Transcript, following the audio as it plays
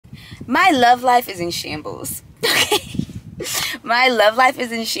My love life is in shambles. Okay. My love life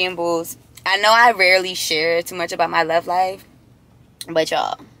is in shambles. I know I rarely share too much about my love life, but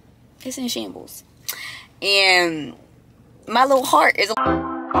y'all, it's in shambles. And my little heart is.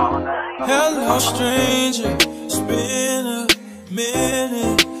 Hello, stranger. It's been a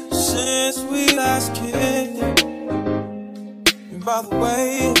minute since we last kicked it. And by the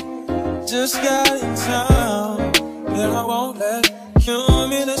way, just got in town, and I won't let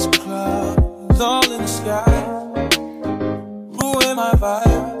cumulus clouds all in the sky ruin my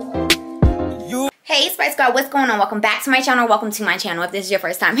vibe. Hey Spice Girl, what's going on? Welcome back to my channel. Welcome to my channel. If this is your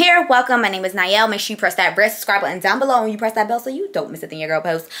first time here, welcome. My name is Niall. Make sure you press that red subscribe button down below and you press that bell so you don't miss a thing your girl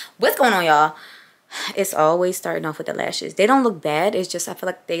posts. What's going on, y'all? It's always starting off with the lashes. They don't look bad. It's just I feel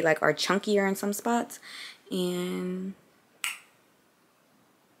like they are chunkier in some spots, and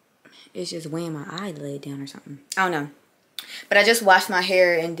it's just weighing my eyelid down or something. I don't know. But I just washed my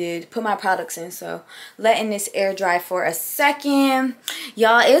hair and put my products in, so letting this air dry for a second.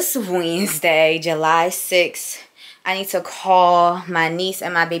 Y'all, it's Wednesday, July 6th. I need to call my niece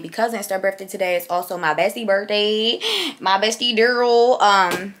and my baby cousin. It's their birthday today. It's also my bestie birthday. My bestie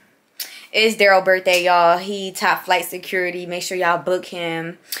Daryl. It's Daryl's birthday, y'all. He top flight security. Make sure y'all book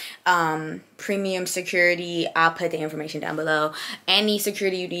him. Premium security. I'll put the information down below. Any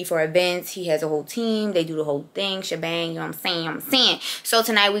security you need for events. He has a whole team. They do the whole thing. Shebang. You know what I'm saying? So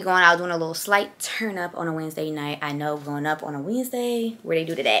tonight we're going out doing a little slight turn up on a Wednesday night. I know, going up on a Wednesday. Where they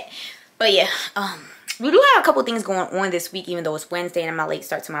do that. But yeah, we do have a couple things going on this week, even though it's Wednesday and I'm my late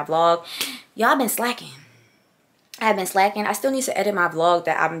start to my vlog. Y'all been slacking. I've been slacking. I still need to edit my vlog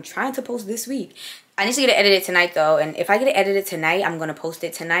that I'm trying to post this week. I need to get it edited tonight though, and if I get it edited tonight, I'm gonna post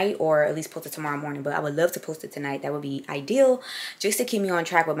it tonight, or at least post it tomorrow morning. But I would love to post it tonight. That would be ideal, just to keep me on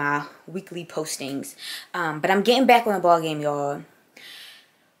track with my weekly postings. But I'm getting back on the ball game, y'all.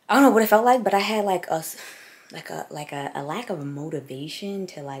 I don't know what it felt like, but I had like a lack of motivation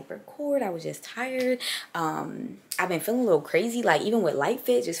to like record. I was just tired. I've been feeling a little crazy, like even with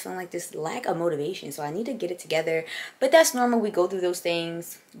LightFit, just feeling like this lack of motivation. So I need to get it together, but that's normal. We go through those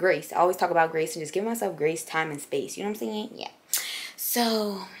things. Grace, I always talk about grace and just give myself grace, time, and space. You know what I'm saying? Yeah.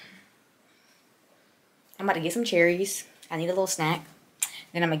 So I'm about to get some cherries. I need a little snack.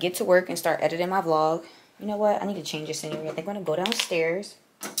 Then I'm gonna get to work and start editing my vlog. You know what? I need to change the scenery. I think I'm gonna go downstairs,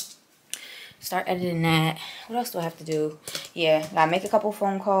 start editing that. What else do I have to do? Yeah, gotta make a couple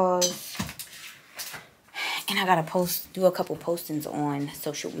phone calls. And I gotta do a couple postings on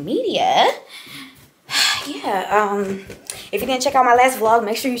social media. Yeah, if you didn't check out my last vlog,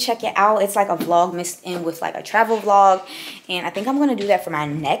 make sure you check it out. It's like a vlog mixed in with like a travel vlog. And I think I'm gonna do that for my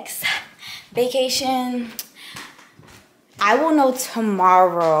next vacation. I will know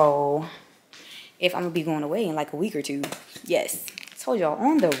tomorrow if I'm gonna be going away in like a week or two. Yes. Told y'all,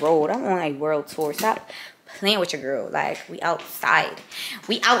 on the road. I'm on a world tour. Stop playing with your girl. Like, we outside.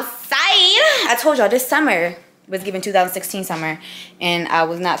 We outside. I told y'all this summer was given 2016 summer, and I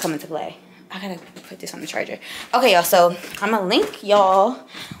was not coming to play. I gotta put this on the charger. Okay, y'all, so I'm gonna link y'all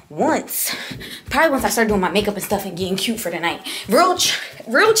probably once I start doing my makeup and stuff and getting cute for the night.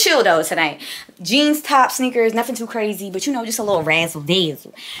 Real chill though tonight. Jeans, top, sneakers, nothing too crazy, but you know, just a little razzle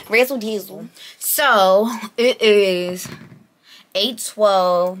dazzle. Razzle dazzle. So it is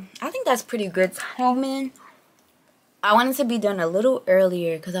 8:12. I think that's pretty good timing. I wanted to be done a little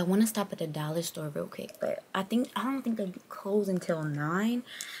earlier because I want to stop at the dollar store real quick, but I don't think they close until 9.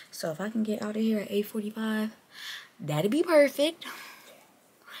 So if I can get out of here at 8:45, that'd be perfect.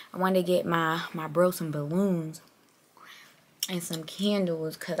 I wanted to get my bro some balloons and some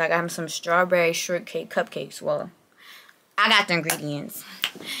candles because I got him some strawberry shortcake cupcakes. Well, I got the ingredients,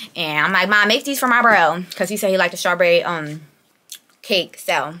 and I'm like, Mom, make these for my bro because he said he liked the strawberry cake.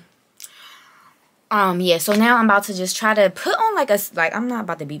 So yeah, so now I'm about to just try to put on like I'm not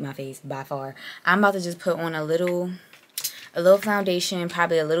about to beat my face by far. I'm about to just put on a little foundation,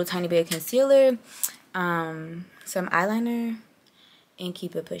 probably a little tiny bit of concealer, some eyeliner, and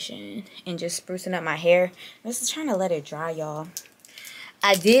keep it pushing and just sprucing up my hair. I'm just trying to let it dry, y'all.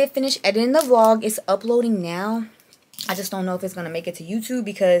 I did finish editing the vlog. It's uploading now. I just don't know if it's gonna make it to YouTube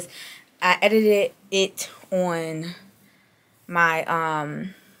because I edited it on my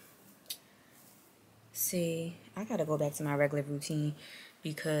see, I gotta go back to my regular routine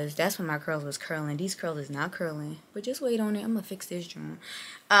because that's when my curls was curling. These curls is not curling, but just wait on it. I'm gonna fix this drum.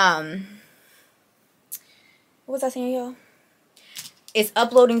 What was I saying, y'all? It's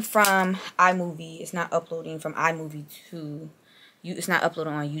uploading from iMovie. It's not uploading from iMovie to you. It's not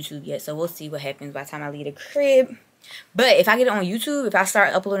uploading on YouTube yet, so we'll see what happens by the time I leave the crib. But if I get it on YouTube, if I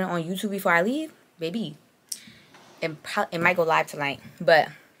start uploading on YouTube before I leave, baby, it might go live tonight. But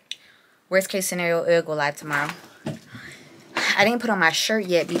Worst case scenario, it'll go live tomorrow. I didn't put on my shirt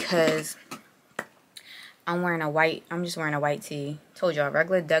yet because I'm just wearing a white tee. Told y'all,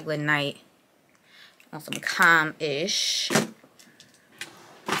 regular Douglas night. On some calm-ish.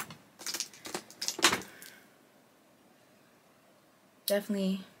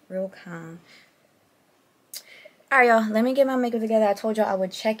 Definitely real calm. Alright, y'all. Let me get my makeup together. I told y'all I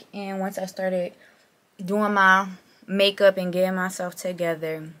would check in once I started doing my makeup and getting myself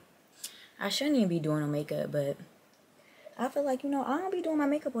together. I shouldn't even be doing no makeup, but I feel like, you know, I don't be doing my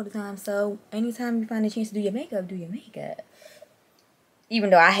makeup all the time. So anytime you find a chance to do your makeup, do your makeup. Even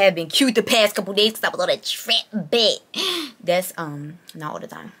though I have been cute the past couple days because I was on a trip bit. That's not all the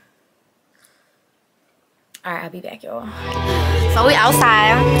time. Alright, I'll be back, y'all. So we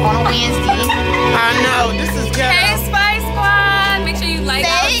outside on a Wednesday. I know, this is ghetto. Hey, Spice Squad! Make sure you like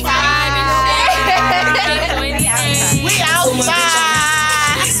outside and share. We outside.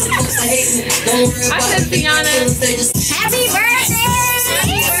 I said Tiana, Happy birthday!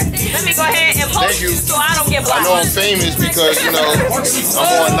 let me go ahead and post you so I don't get blocked. I know I'm famous because, you know, I'm on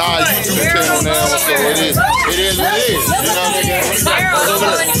Nah YouTube channel now, so it is what it is. You know what I mean?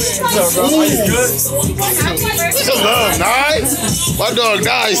 It's a love, Nah. My dog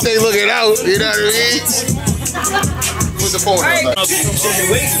Nah stay looking out, you know what I mean? What's the phone number? Is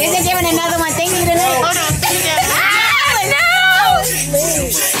it giving another one? Thank you today. Hold on, say that.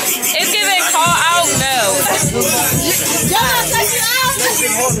 It's giving call out, no. That's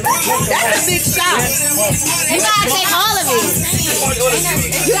a big shot. You gotta take all of it.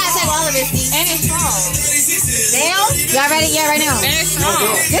 You gotta take all of it. And it's strong. Damn. Y'all ready? Yeah, right now. And it's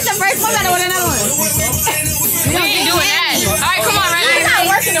strong. This the first one. I want another one. We ain't doing that. Alright, come on, right now. I'm not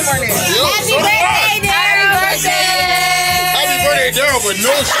working in the morning. Happy birthday, Daryl. Happy birthday. Happy birthday, Daryl, but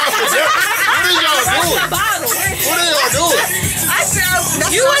no shot for Daryl. What are y'all doing? What are y'all doing?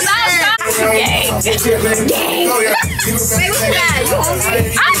 You was outside. Gang. Wait, what you got? You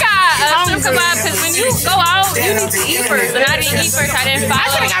hungry? I got a strip kebab because when you go out, you need to eat first. And I didn't eat first. I didn't follow. I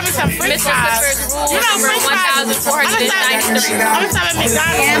should have got me some French Mr. fries. Clifford's rule You know, French fries. I'm gonna stop at McDonald's. Yeah, I'm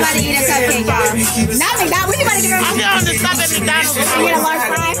about to eat a cupcake, y'all. Not McDonald's. What you about to get her? I'm going to stop at McDonald's. You get a large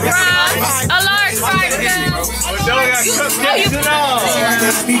fry? A large fry.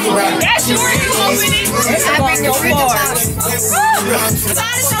 That's yours. You open it. I bring the fridge out. I'm trying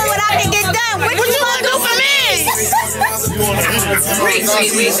to show what I can get done. What you gonna do for me? I'm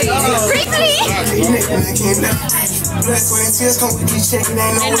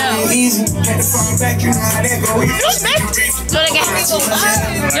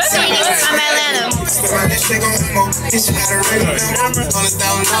Atlanta.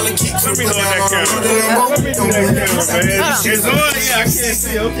 Let me hold that camera. Let me do that camera, man. It's on, yeah, I can't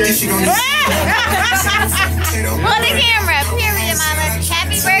see, okay. Hold the camera. Period, mama.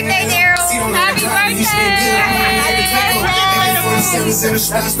 Happy birthday, Daryl. Happy birthday.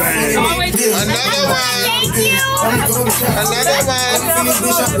 Another one. Thank you. Another one.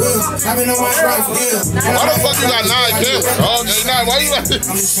 Why the fuck you got 9 cameras, dog? Hey, Nah, why you like this?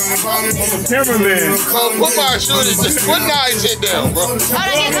 Cameraman. Put my shit, put 9 shit down, bro. Hold on,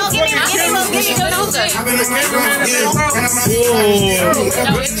 give me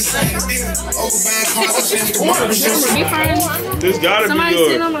This gotta be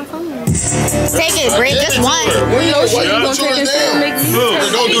yours. Take it, Britt. Just one. Why you gonna take this down?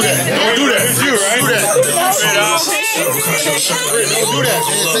 Don't do that. Don't do that. It's you, right? Do that. Don't do that.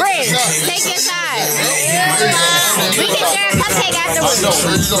 Britt, take your side. We can share a cupcake afterwards.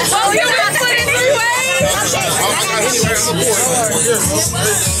 Oh, you got put it anyway.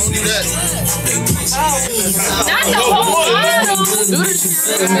 Don't do that. Not the whole bottle.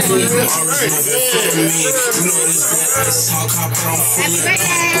 Happy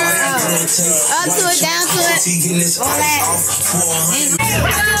birthday. Up to it, down to it. All that.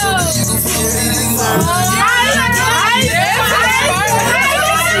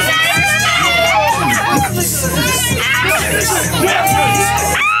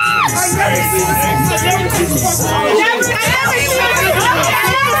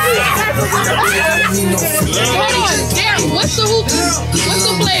 Damn, what's the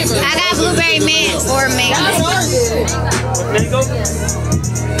flavor? I got blueberry mint or mango.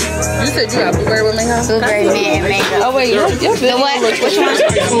 You said you got blueberry with mango? Blueberry mint and mango. Oh wait, you're The what? Which one? This?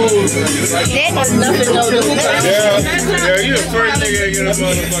 Yeah, you the first nigga to get a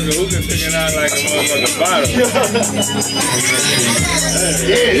motherfucker hookah sticking out like a motherfucking bottle. Another one.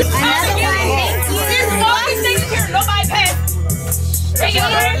 Thank you. There's all these things here. Nobody pays. Take it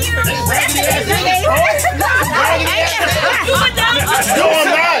over here. No, I'm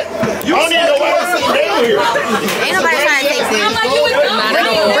not. You don't need nobody to sit down here. Ain't nobody trying to take me. I'm like, you was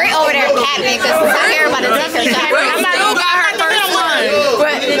Britt over there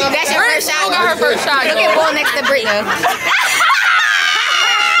said Brittany.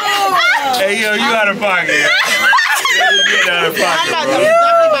 Hey, yo, you out of pocket. You get out of pocket, bro.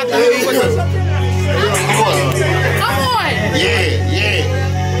 Come on. Yeah.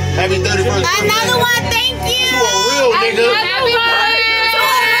 Happy 31st. Another one, thank you. You a real nigga. Happy birthday.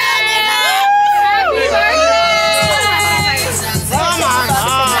 Come on.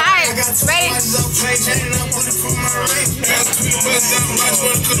 Alright, ready?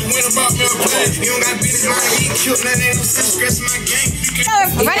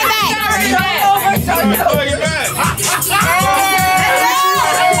 Run it back.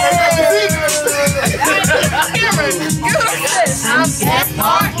 I'm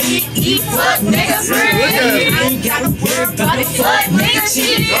F-R-E-E, fuck nigga free. Ain't gotta worry about it, fuck nigga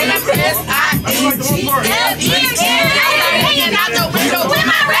shit. And I'm S-I-N-G-L-E. I'm hanging out the window with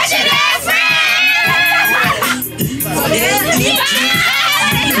my wretched ass friends.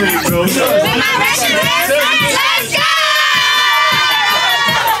 With my wretched ass friends, let's go!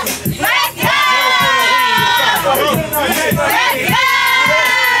 Let's go! Let's go! Let's go!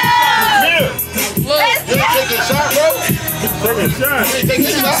 Take a shot, bro. Take a shot. Take a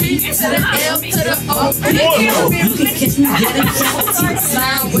shot. To the L to the O. That's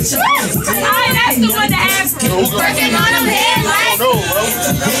the one that asked for. Working on them headlights. No, bro.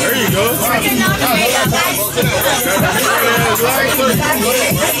 There you go. Working on them headlights.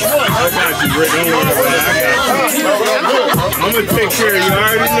 I got you, Britt. Don't worry about it. I got you. I'm going to take care of you. I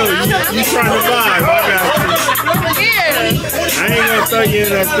already know. You trying to vibe. I got you. I ain't going to throw you in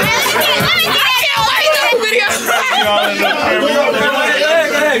that stuff. Video. Y'all in the camera.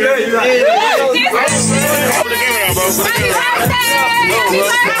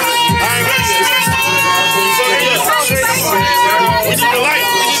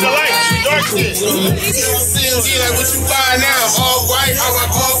 Like what you buy now, all white, I got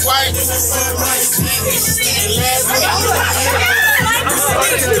all white.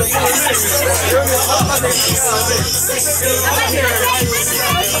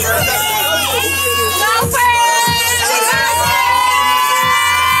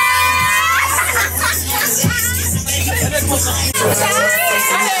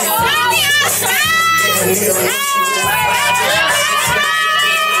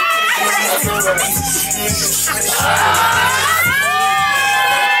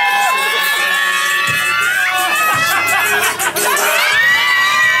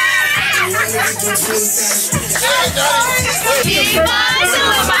 Keep on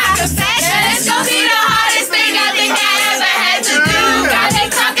doing my confession. It's gonna be the hardest thing I think I ever had to do. Got me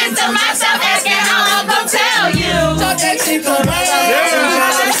talking to myself, asking how I'm gonna tell you. Talk that shit for me.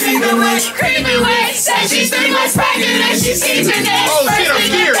 Creepy way. Said she's 3 months pregnant and she's keeping it. First thing I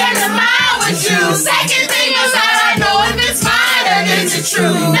came to mind was you. Second thing is how I know if it's mine or is it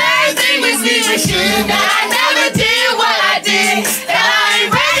true. Third thing was me with you. That I never did what I did. That I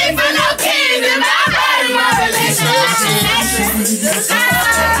ain't ready for no kids in my body, my relationship.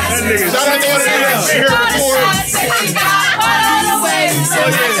 Shout out to one of them here before.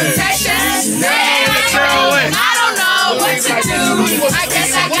 I don't know what to do. I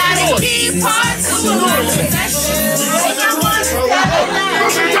guess I gotta keep on doing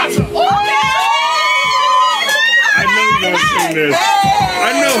I know you're going to sing this.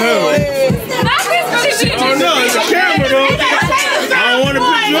 I know him. Oh no, it's a camera though. I don't want to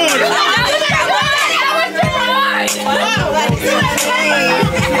put you on it.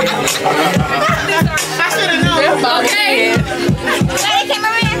 Okay.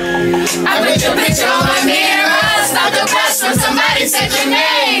 I put your picture on my mirror. Stop the brush when somebody said your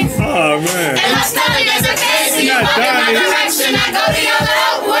name. Oh man. And my stomach is a case. You walk in my direction, I go the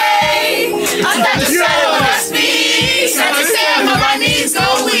other way. I'm not the shadow of my speed. Start to stand, but my knees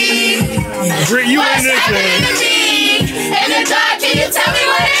go weak. Britt, you in this happening to me? In the dark, can you tell me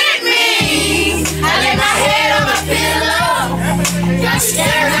what it means? I lay my head on my pillow. Got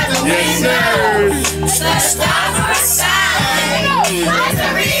staring at the window. Let's stop for a sign. What's the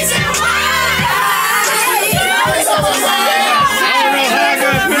reason why? You know it's overwhelmed.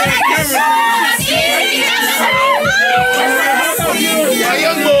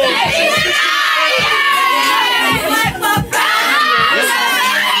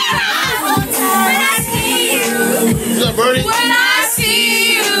 Birdie? When I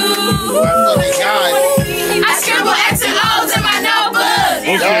see you, I scribble X and O's in my notebook.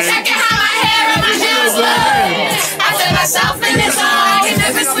 Checking how my hair and my nails look. I feel myself in this song. Get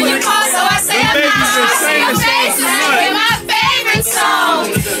nervous when you call, so I say I'm not. I see your face in my favorite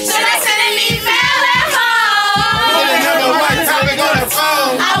song. Should I send an email at home?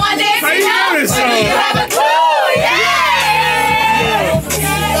 I wonder if you know. Do you have a clue? Yeah.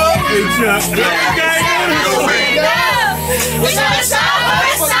 Hey, Chuck. We gonna show for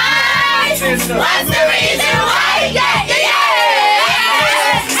a sign. What's the reason why? Yeah, yeah, yeah.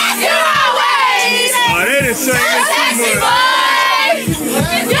 You're always So sexy boy.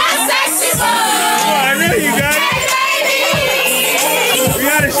 You're sexy boy. I know you got it. We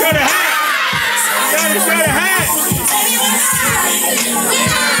gotta show the hat. We gotta show the hat.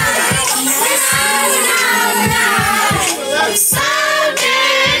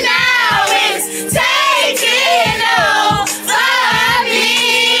 Something now is taking over me.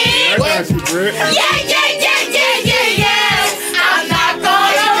 I got you, Britt. Yeah, yeah, yeah, yeah, yeah, yeah. I'm not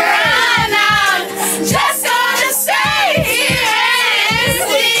gonna run out. Just gonna stay here and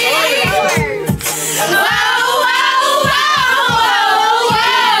see. Whoa, whoa, whoa, whoa,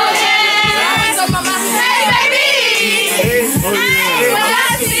 whoa, yeah. Hey, baby. When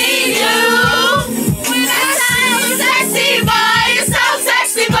I see you, when I see you, sexy boy, you're so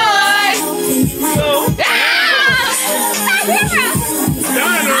sexy, boy.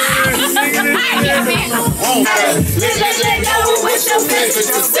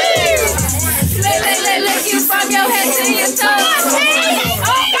 Lick you from your head to your toes.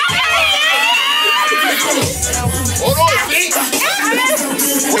 Hold on, Pete.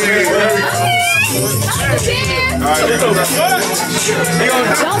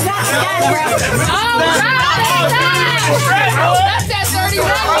 That's that 31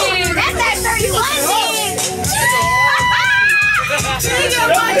 kid. That's that 31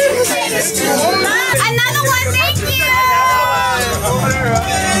 Another one, thank you.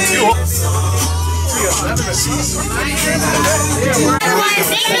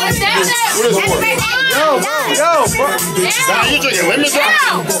 Nah, you drinking lemon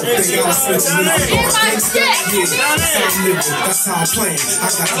drop? That's how I'm playing. I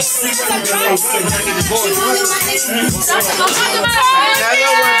got to sleep.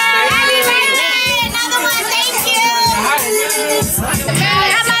 Another one, thank you.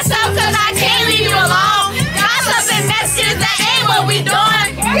 Mad at myself because I can't leave you alone. Gossiping messages, that ain't what we doing.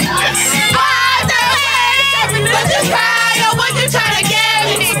 Would you cry or would you try to get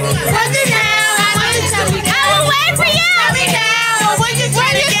me? Would you down? I will wait for you. Would you try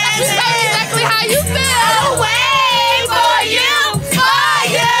to get me? Exactly how you feel. I will wait for you, for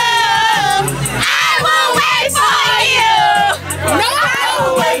you. I will wait for you. No, I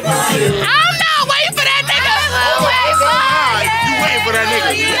will wait for you. I'm not waiting for that nigga. I will wait for you. You waiting for that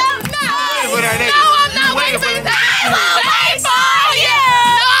nigga? No, I'm not waiting for that. I will wait for you.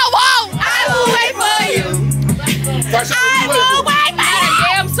 No, I won't. I will wait for you. I will wait for you.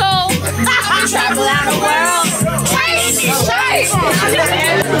 Damn soul. Travel out the world. Wait, straight.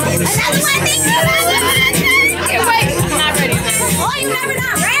 Another one, thank you. Wait, I'm not ready. oh, you never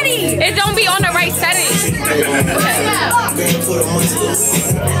not ready. It don't be on the right setting.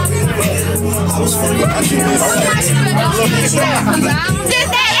 This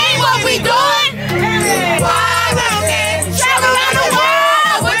ain't what we doing. Travel around the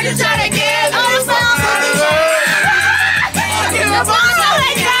world. We're just trying to get on the phone. You're born to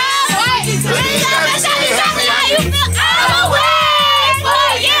let go. I will wait for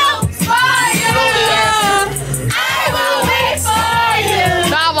you. I will wait for you.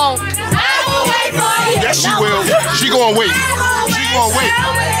 No, I won't. I will wait for you. Yes, she will. She gonna wait. She gonna wait.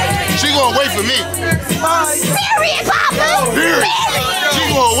 She gonna wait for me. Period, Papa. Period. She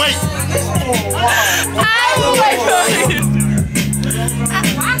gonna wait. I will wait for you.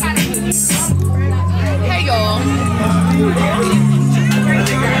 Hey, y'all.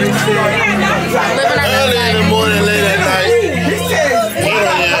 Early in the morning, late at night. It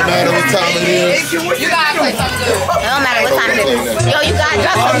don't matter what time it is. You gotta play something good. It don't matter what time it is. Yo, you got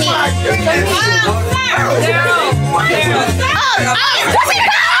drop for me.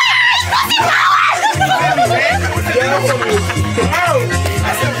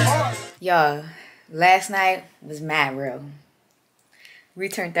 Yo, last night was mad real. We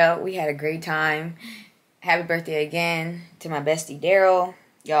turned out. We had a great time. Happy birthday again to my bestie Daryl.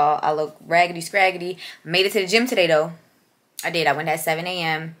 Y'all, I look raggedy scraggedy. Made it to the gym today though. I did. I went at 7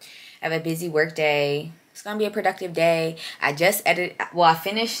 a.m. I have a busy work day. It's gonna be a productive day. I just I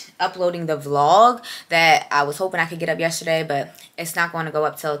finished uploading the vlog that I was hoping I could get up yesterday, but it's not going to go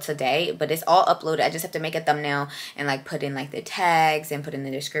up till today. But it's all uploaded. I just have to make a thumbnail and like put in like the tags and put in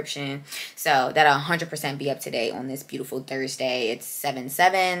the description. So that'll 100% be up to date on this beautiful Thursday. It's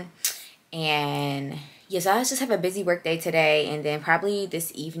 7/7. And yes, I just have a busy work day today, and then probably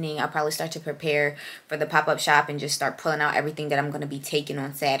this evening I'll probably start to prepare for the pop-up shop and just start pulling out everything that I'm going to be taking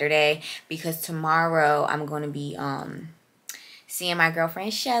on Saturday, because tomorrow I'm going to be seeing my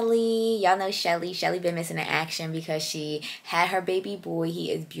girlfriend Shelly. Y'all know Shelly. Shelly been missing in action because she had her baby boy. He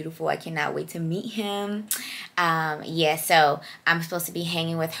is beautiful. I cannot wait to meet him. Yeah, so I'm supposed to be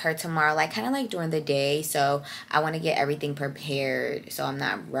hanging with her tomorrow, like kind of like during the day. So I want to get everything prepared so I'm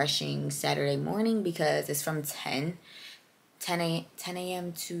not rushing Saturday morning because it's from 10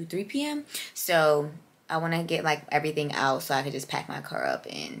 a.m. to 3 p.m. So I want to get like everything out so I could just pack my car up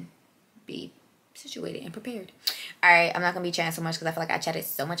and be situated and prepared. Alright, I'm not gonna be chatting so much because I feel like I chatted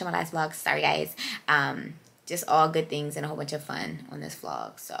so much on my last vlog. Sorry guys. Just all good things and a whole bunch of fun on this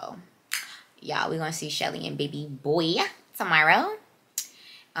vlog. So yeah, we're gonna see Shelly and baby boy tomorrow.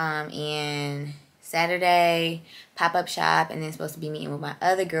 And Saturday, pop-up shop, and then supposed to be meeting with my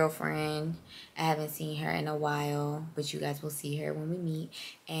other girlfriend. I haven't seen her in a while, but you guys will see her when we meet.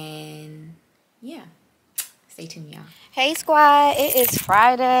 And yeah, stay tuned, y'all. Hey squad, it is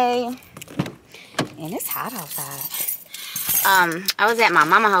Friday. And it's hot outside. I was at my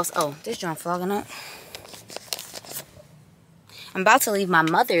mama's house. Oh, this joint flogging up. I'm about to leave my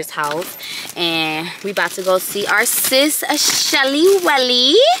mother's house. And we about to go see our sis, Shelly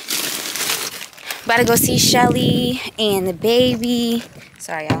Welly. About to go see Shelly and the baby.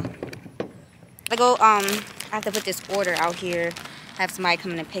 Sorry, y'all. I have to put this order out here. Have somebody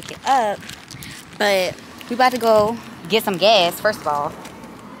coming to pick it up. But we about to go get some gas, first of all.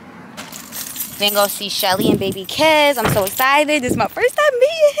 Then go see Shelly and baby Kez. I'm so excited. This is my first time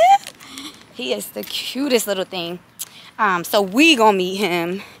meeting him. He is the cutest little thing. So we gonna meet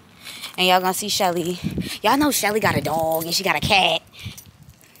him. And y'all gonna see Shelly. Y'all know Shelly got a dog and she got a cat.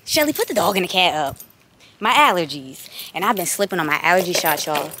 Shelly, put the dog and the cat up. My allergies. And I've been slipping on my allergy shots,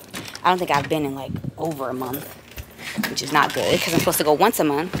 y'all. I don't think I've been in like over a month. Which is not good because I'm supposed to go once a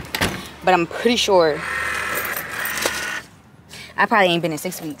month. But I'm pretty sure I probably ain't been in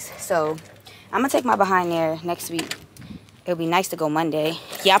 6 weeks. So I'm going to take my behind there next week. It'll be nice to go Monday.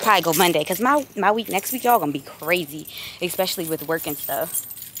 Yeah, I'll probably go Monday. Because my week next week, y'all, going to be crazy. Especially with work and stuff.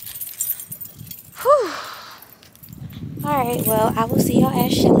 Whew. Alright, well, I will see y'all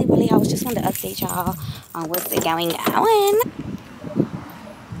at Shelly Willie. I was just wanting to update y'all on what's going on.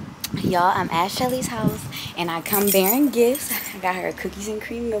 Y'all, I'm at Shelly's house. And I come bearing gifts. I got her a cookies and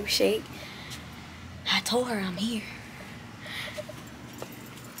cream milkshake. I told her I'm here.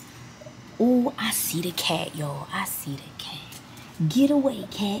 Oh, I see the cat, y'all. I see the cat. Get away,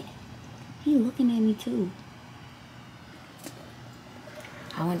 cat. He looking at me, too.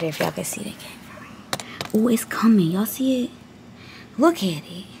 I wonder if y'all can see the cat. Oh, it's coming. Y'all see it? Look at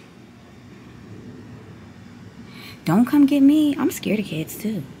it. Don't come get me. I'm scared of cats,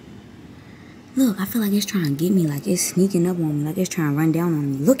 too. Look, I feel like it's trying to get me. Like, it's sneaking up on me. Like, it's trying to run down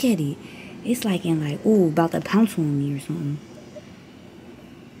on me. Look at it. It's like in like, ooh, about to pounce on me or something.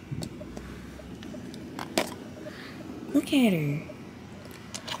 Look at her.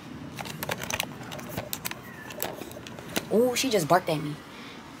 Oh, she just barked at me.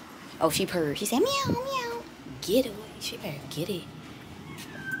 Oh, she purred. She said, meow, meow. Get away. She better get it.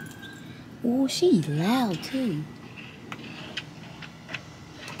 Oh, she loud, too.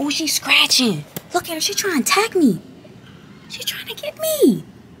 Oh, she's scratching. Look at her. She's trying to attack me. She's trying to get me.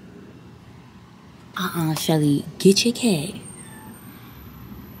 Shelly. Get your cat.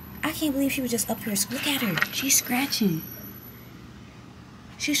 I can't believe she was just up here. Look at her. She's scratching.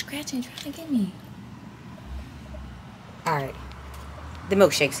 She's scratching, trying to get me. Alright. The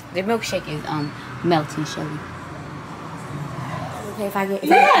milkshakes. The milkshake is melting, Shelly. Okay, if I get...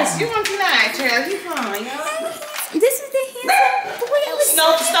 Yes, you want to tonight, Charles. You fine, yo. This is the handsome boy.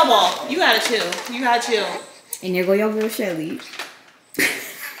 No, Snowball. You gotta chill. You gotta chill. And there go your girl, Shelly.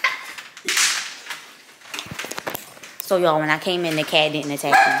 So, y'all, when I came in, the cat didn't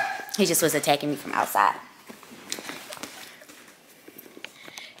attack me. He just was attacking me from outside.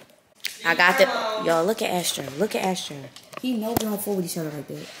 I got the... Y'all, look at Astro. Look at Astro. He know we don't fool with each other like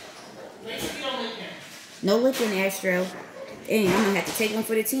that. No licking, Astro. Dang, I'm going to have to take one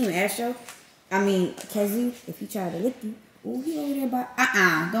for the team, Astro. I mean, Kezi, if he tried to lick you. Oh, he over there by...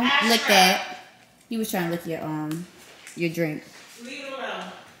 Don't Astro. Lick that. He was trying to lick your drink. Leave it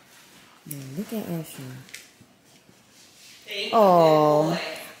alone. Yeah, look at Astro. Oh,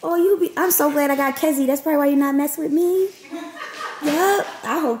 I'm so glad I got Kezi. That's probably why you're not messing with me. Yup.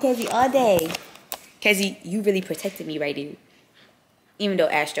 I hold Kezi all day. Kezi, you really protected me right there. Even though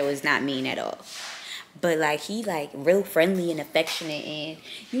Astro is not mean at all. But, like, he, like, real friendly and affectionate. And,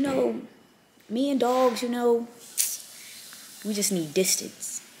 you know, me and dogs, you know, we just need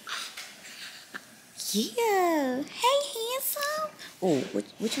distance. Yeah. Hey, handsome. Oh,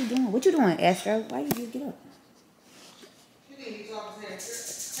 what you doing? What you doing, Astro? Why you just get up?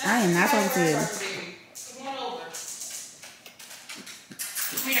 I am not talking to you. Come on over.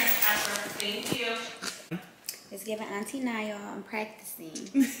 Thank you. It's giving Auntie Naya. I'm practicing.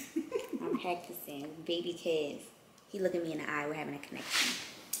 I'm practicing. Baby Kaz. He looked at me in the eye. We're having a connection.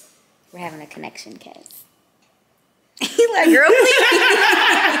 We're having a connection, Kaz. He like, girl,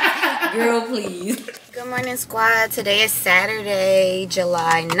 please. Girl, please. Good morning, squad. Today is Saturday,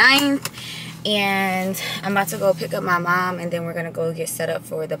 July 9th. And I'm about to go pick up my mom. And then we're going to go get set up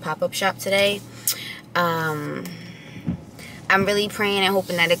for the pop-up shop today. I'm really praying and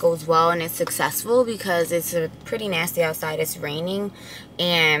hoping that it goes well and it's successful because it's pretty nasty outside. It's raining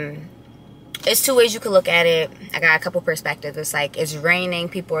and it's two ways you could look at it. I got a couple perspectives. It's like it's raining,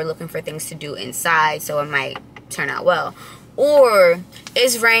 people are looking for things to do inside, so it might turn out well. Or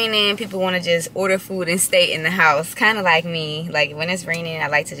it's raining, people want to just order food and stay in the house. Kind of like me. Like when it's raining, I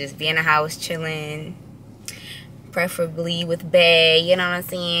like to just be in the house chilling. Preferably with bae, you know what I'm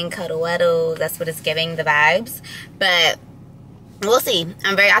saying? Cuddle-weddle. That's what it's giving, the vibes. But we'll see.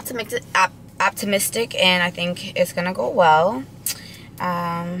 I'm very optimistic, and I think it's gonna go well.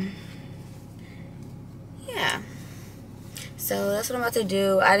 Yeah. So that's what I'm about to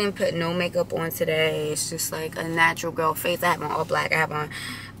do. I didn't put no makeup on today. It's just like a natural girl face. I have on all black. I have on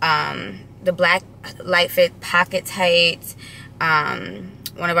the black LightFit pocket tights.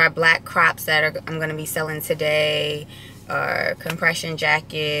 One of our black crops that I'm gonna be selling today. Our compression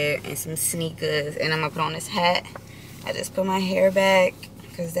jacket and some sneakers, and I'm gonna put on this hat. I just put my hair back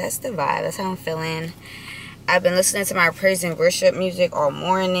because that's the vibe. That's how I'm feeling. I've been listening to my praise and worship music all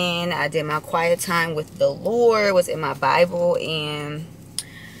morning. I did my quiet time with the Lord, was in my Bible, and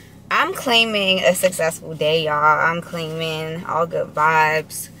I'm claiming a successful day, y'all. I'm claiming all good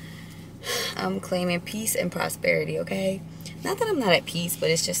vibes. I'm claiming peace and prosperity, okay? Not that I'm not at peace, but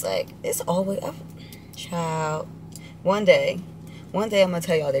it's just like, it's always, child. One day I'm gonna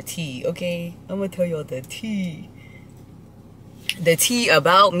tell y'all the tea, okay? I'm gonna tell y'all the tea. The tea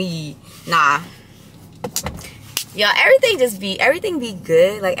about me. Nah, y'all, everything be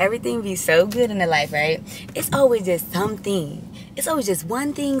good. Like everything be so good in the life, right? It's always just something. It's always just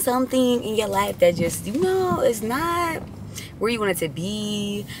one thing, something in your life that just, you know, it's not where you want it to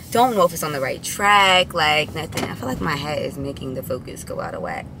be. Don't know if it's on the right track. Like nothing. I feel like my hat is making the focus go out of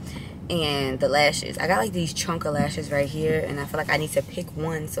whack. And the lashes, I got like these chunk of lashes right here, and I feel like I need to pick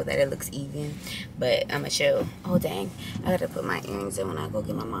one so that it looks even. But I'm gonna show. Oh dang, I gotta put my earrings in when I go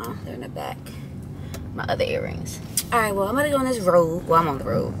get my mom. They're in the back, my other earrings. All right, well, I'm gonna go on this road. Well, I'm on the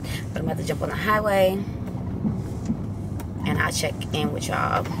road, but I'm about to jump on the highway, and I'll check in with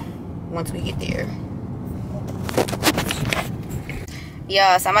y'all once we get there.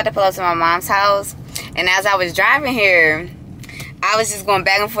 Yeah, so I'm about to pull up to my mom's house, and as I was driving here, I was just going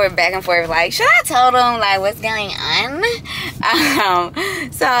back and forth, like, should I tell them, like, what's going on?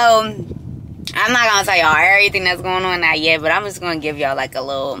 So, I'm not going to tell y'all everything that's going on now yet, but I'm just going to give y'all, like, a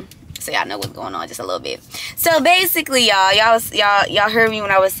little, so y'all know what's going on, just a little bit. So, basically, y'all heard me when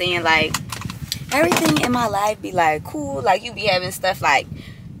I was saying, like, everything in my life be, like, cool. Like, you be having stuff, like,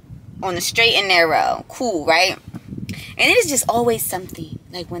 on the straight and narrow. Cool, right? And it is just always something,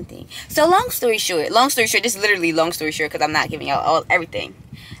 like one thing. So long story short, this is literally long story short because I'm not giving y'all everything.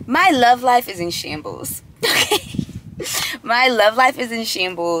 My love life is in shambles. Okay? My love life is in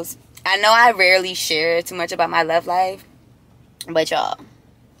shambles. I know I rarely share too much about my love life, but y'all,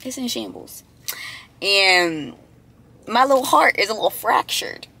 it's in shambles. And my little heart is a little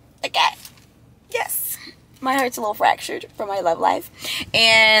fractured. Okay? Yes. My heart's a little fractured from my love life.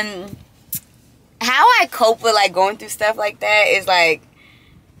 And how I cope with, like, going through stuff like that is, like,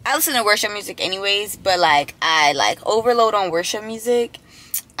 I listen to worship music anyways, but, like, I, like, overload on worship music,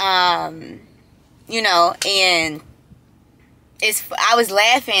 you know, and I was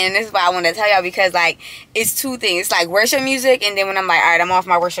laughing, and this is what I want to tell y'all, because, like, it's two things. It's, like, worship music, and then when I'm like, all right, I'm off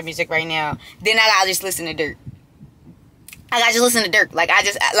my worship music right now, then I gotta just listen to dirt. I gotta just listen to Dirk. Like, I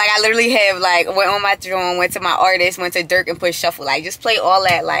literally have, like, went on my throne, went to my artist, went to Dirk, and put shuffle. Like, just play all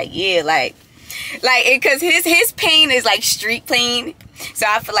that, like, yeah, like, because his pain is like street pain, so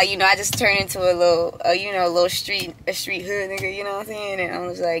I feel like, you know, I just turned into a little, you know, a street hood nigga, you know what I'm saying? And I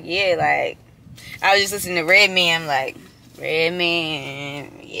was like, yeah, like, I was just listening to Redman, like,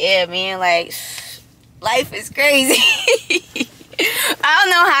 Redman, yeah, man, like, life is crazy. I don't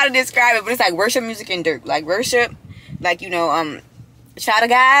know how to describe it, but it's like worship music and Dirk, like worship, like, you know, child of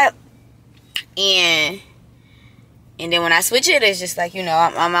God, and then when I switch it, it's just like, you know,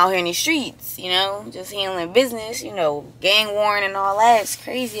 I'm out here in these streets, you know, just handling business, you know, gang warring and all that. It's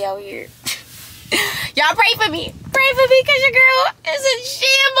crazy out here. Y'all pray for me. Pray for me because your girl is in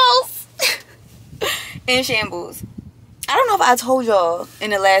shambles. In shambles. I don't know if I told y'all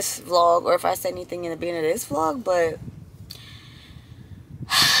in the last vlog or if I said anything in the beginning of this vlog, but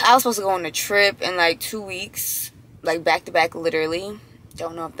I was supposed to go on a trip in like 2 weeks, like back to back, literally.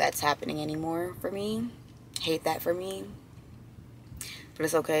 Don't know if that's happening anymore for me. Hate that for me. But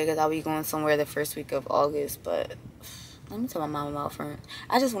it's okay because I'll be going somewhere the first week of August. But let me tell my mom about front.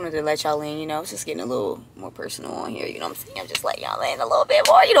 I just wanted to let y'all in, you know. It's just getting a little more personal on here, you know what I'm saying? I'm just letting y'all in a little bit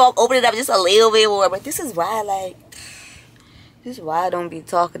more. You know, I'm opening it up just a little bit more. But this is why, like, this is why I don't be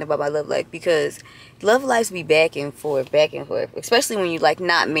talking about my love life. Because love lives be back and forth. Especially when you, like,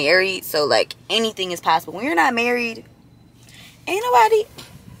 not married. So, like, anything is possible. When you're not married, ain't nobody...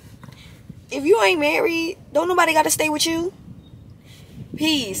 If you ain't married, don't nobody got to stay with you.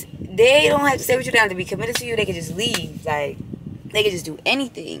 Peace. They don't have to stay with you. They don't have to be committed to you. They can just leave. Like, they can just do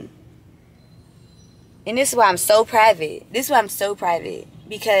anything. And this is why I'm so private. This is why I'm so private.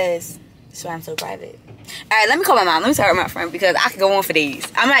 Because this is why I'm so private. Alright, let me call my mom. Let me start with my friend because I could go on for days.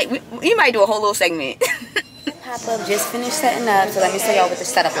 We might do a whole little segment. Pop-up just finished setting up. So let me show y'all what the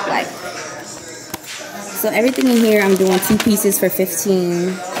setup look like. So everything in here, I'm doing 2 pieces for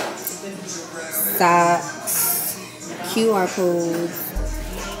 15. Socks. QR codes.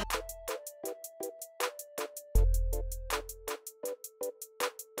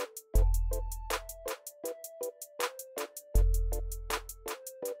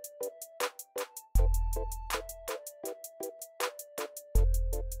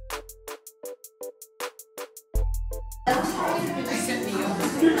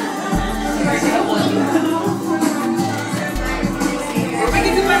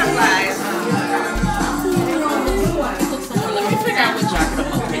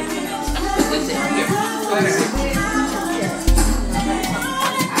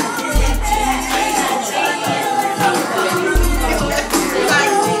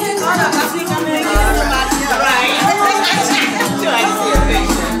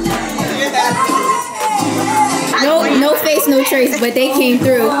 No face, no trace, but they came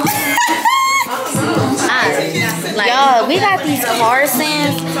through. Y'all, we got these car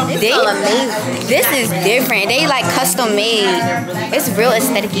stands. They amazing. This is different. They like custom made. It's real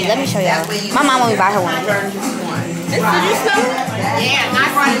aesthetic-y. Let me show y'all. My mom want me to buy her one. Yeah, I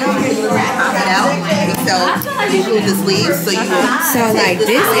brought it over here. You pop it out. So you do the sleeves. So like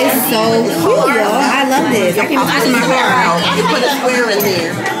this is so cute, y'all. I love this. I can put my car out. You put a square in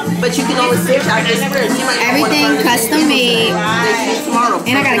there, but you can always switch out your squares. Everything custom made.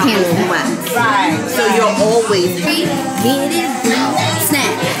 And I got a candle. Right. So you're always get it,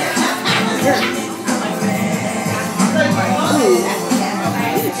 snap.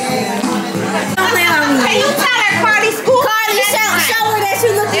 Can you tell that Cardi school? Cardi, show her that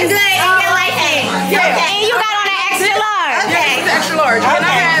you looking good. And you're like, hey. And you got on an extra large. Okay. Extra large. Can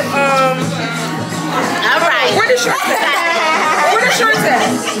I have All right. where the shirts at? Where the shirts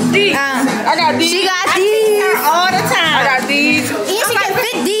at? These. I got these. She got these all the time. I got these. And she can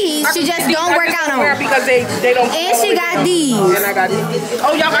fit these. She just don't work out on them. Because they don't. And she got these. And I got these.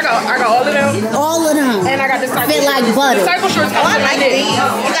 Oh y'all, I got all of them. All of them. And I got this Fit like butter. Cycle shirts. Oh, I like these.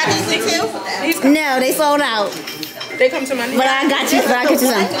 You got these too? No, they sold out. They come to my knee. But I got you. But I got you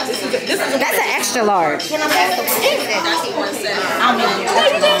some. That's an extra large. Can I pass the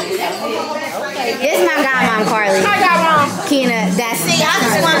This is my godmom, Carly. I got one. Kina, that's See, I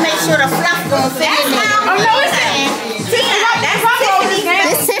just want to make sure the fluff don't fit in there. Oh no, it's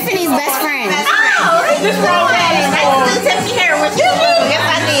This Tiffany's best friend. this roll. Nice to Tiffany hair with you. Yes,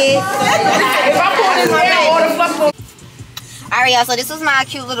 I did. If I pull this down, all the fluff will. Alright, y'all. So this was my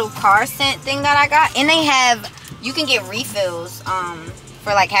cute little car scent thing that I got, and they have. You can get refills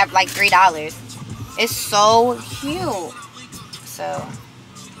for like $3. It's so cute. So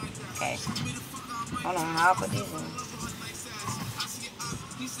okay. Hold on, I'll put these in.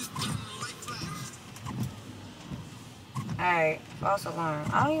 Alright, false alarm.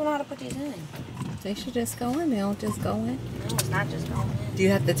 I don't even know how to put these in. They should just go in. They don't just go in. No, it's not just going in. Do you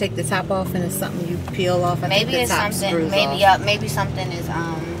have to take the top off and it's something you peel off? Maybe it's something. Maybe something is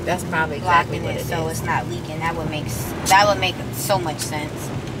That's probably exactly blocking what it, it so is. it's not leaking. That would make so much sense.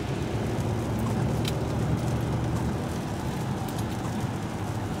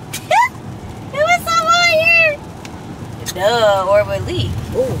 There was someone here. Duh, or it would leak.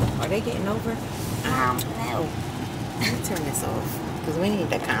 Oh, are they getting over? No. Let me turn this off because we need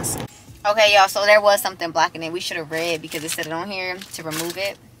the constant. Okay, y'all. So there was something blocking it. We should have read because it said it on here to remove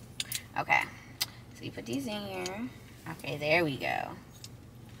it. Okay. So you put these in here. Okay, there we go.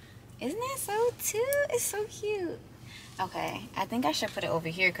 Isn't that so cute? It's so cute. Okay, I think I should put it over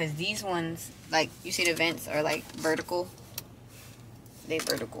here because these ones, like, you see the vents are like vertical. They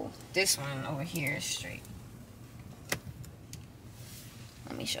vertical. This one over here is straight.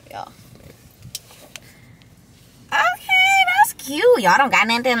 Let me show y'all. Okay, that's cute. Y'all don't got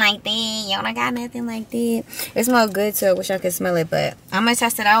nothing like that. Y'all don't got nothing like that. It smells good too. I wish I could smell it, but I'm gonna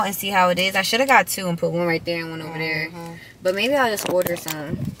test it out and see how it is. I should have got 2 and put one right there and one over there. But maybe I'll just order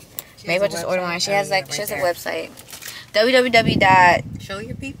some. Maybe I'll just order one. She has a website. www. Show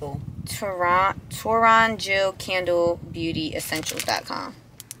your people. ToronJillCandleBeautyEssentials.com.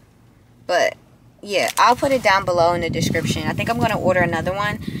 But yeah, I'll put it down below in the description. I think I'm gonna order another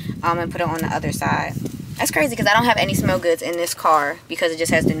one and put it on the other side. That's crazy because I don't have any smell goods in this car because it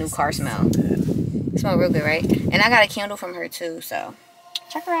just has the new car smell. It smells real good, right? And I got a candle from her too, so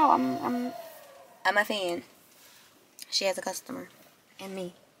check her out. I'm a fan. She has a customer and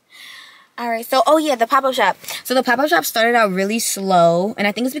me. Alright, so, oh yeah, the pop-up shop. So the pop-up shop started out really slow, and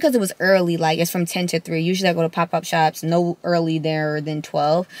I think it's because it was early, like, it's from 10 to 3. Usually I go to pop-up shops, no early there than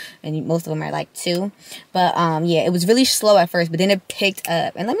 12, and most of them are, like, 2. But, yeah, it was really slow at first, but then it picked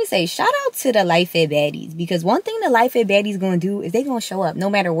up. And let me say, shout out to the LightFit baddies, because one thing the LightFit baddies gonna do is they gonna show up. No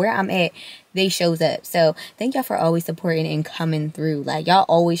matter where I'm at, they shows up. So, thank y'all for always supporting and coming through. Like, y'all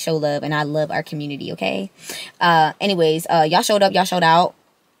always show love, and I love our community, okay? Anyways, y'all showed up, y'all showed out.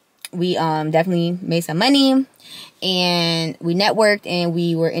 We definitely made some money, and we networked, and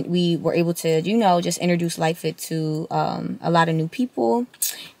we were able to, you know, just introduce LightFit to a lot of new people,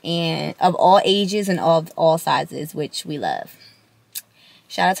 and of all ages and of all sizes, which we love.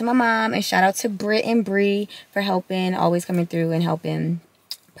 Shout out to my mom, and shout out to Britt and Bree for helping, always coming through and helping.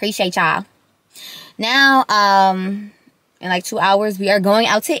 Appreciate y'all. Now, in like 2 hours, we are going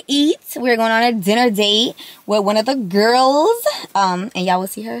out to eat. We're going on a dinner date with one of the girls. And y'all will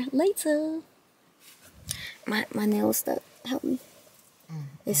see her later. My nail is stuck. Help me.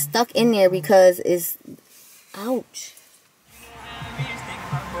 It's stuck in there because it's... Ouch.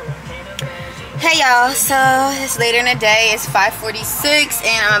 Hey, y'all. So, it's later in the day. It's 5:46.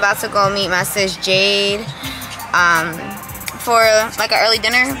 And I'm about to go meet my sis, Jade. For like an early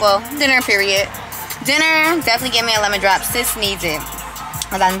dinner. Well, dinner period. Dinner, definitely give me a lemon drop. Sis needs it.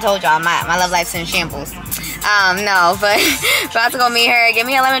 As I told y'all, my love life's in shambles. No, but about to go meet her. Give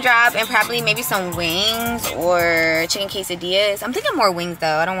me a lemon drop and probably maybe some wings or chicken quesadillas. I'm thinking more wings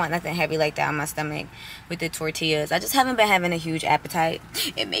though. I don't want nothing heavy like that on my stomach with the tortillas. I just haven't been having a huge appetite.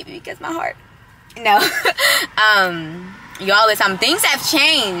 It may be because my heart. No. Y'all, some things have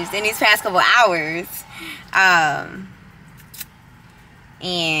changed in these past couple hours.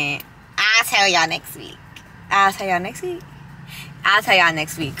 And I'll tell y'all next week. I'll tell y'all next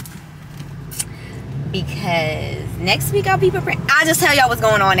week. Because next week I'll be prepared. I'll just tell y'all what's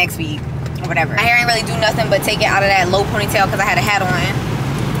going on next week. Or whatever. My hair ain't really do nothing but take it out of that low ponytail because I had a hat on.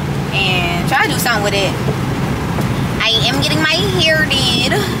 And try to do something with it. I am getting my hair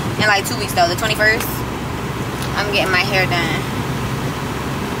did. In like 2 weeks though. The 21st. I'm getting my hair done.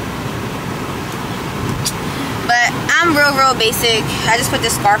 But I'm real basic. I just put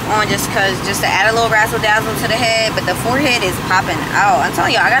this scarf on just to add a little razzle dazzle to the head. But the forehead is popping out. I'm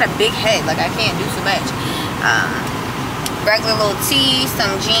telling y'all, I got a big head. Like, I can't do so much. Regular little tee,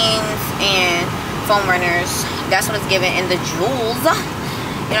 some jeans, and foam runners. That's what it's given in the jewels.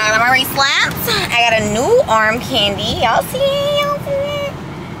 You know, I got my wrist slats. I got a new arm candy. Y'all see it? Y'all see it?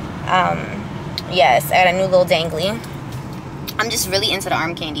 Yes, I got a new little dangly. I'm just really into the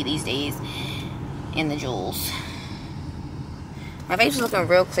arm candy these days. In the jewels. My face is looking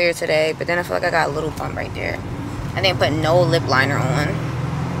real clear today, but then I feel like I got a little bump right there. I didn't put no lip liner on.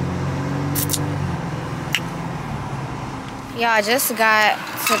 Yeah, I just got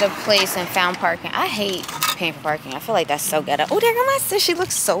to the place and found parking. I hate paying for parking. I feel like that's so ghetto. Oh, there go my sis. She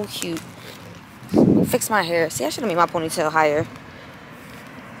looks so cute. Fix my hair. See, I should have made my ponytail higher.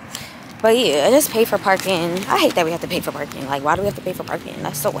 But yeah, I just pay for parking. I hate that we have to pay for parking. Like, why do we have to pay for parking?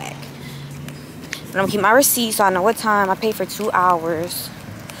 That's so whack. But I'm gonna keep my receipt so I know what time. I paid for 2 hours.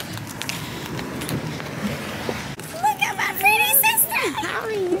 Look at my pretty sister. How are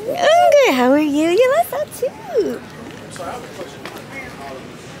you? I'm good. How are you? You look so cute. So I have a question.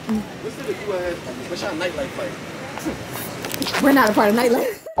 What's your nightlife like? We're not a part of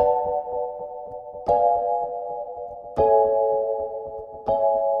nightlife.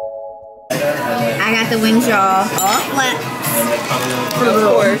 I got the wings, y'all. All flat.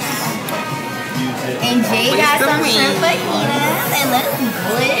 Of course. And Jay got some shrimp fajitas. And let's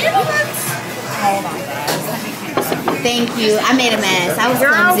live. Hold on, guys. Thank you. I made a mess. I was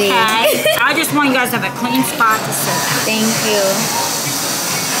clumsy. Okay. I just want you guys to have a clean spot to sit. Thank you.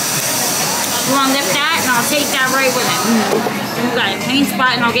 You want to lift that, and I'll take that right with it. You got a clean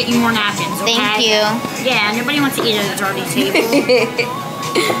spot, and I'll get you more napkins. Okay? Thank you. Yeah, nobody wants to eat at a dirty table.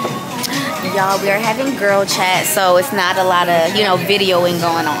 Y'all, we are having girl chat, so it's not a lot of, you know, videoing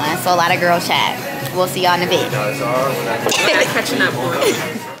going on. So a lot of girl chat. We'll see y'all in a bit. Catching up.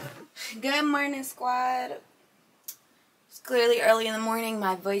 Good morning, squad. It's clearly early in the morning.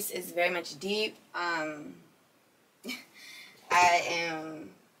 My voice is very much deep. I am,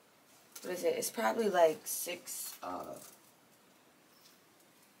 what is it? It's probably like 6,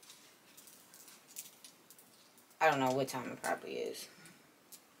 I don't know what time it probably is.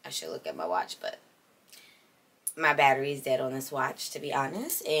 I should look at my watch, but my battery is dead on this watch, to be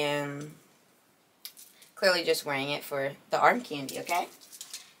honest. And clearly just wearing it for the arm candy, okay?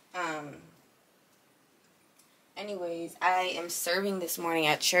 Anyways, I am serving this morning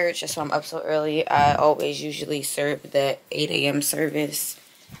at church. That's why I'm up so early. I always usually serve the 8 a.m. service.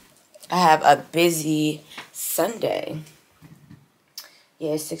 I have a busy Sunday.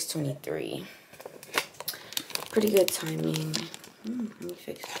 Yeah, it's 6:23. Pretty good timing. Let me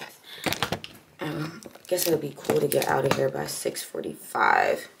fix this. I guess it'll be cool to get out of here by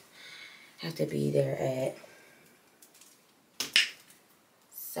 6:45. Have to be there at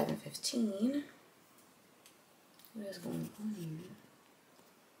 7:15. What is going on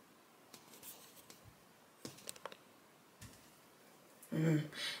here?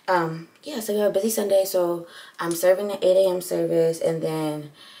 Yeah, so we have a busy Sunday, so I'm serving the 8 a.m. service, and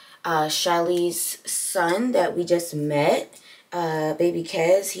then Shelly's son that we just met, baby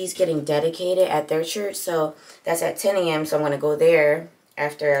Kez, he's getting dedicated at their church, so that's at 10 a.m. so I'm going to go there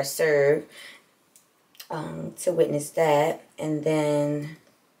after I serve to witness that, and then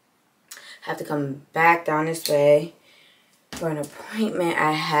have to come back down this way for an appointment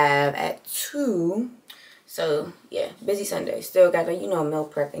I have at 2. So yeah, busy Sunday. Still got to, you know, meal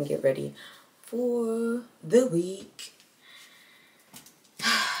prep and get ready for the week.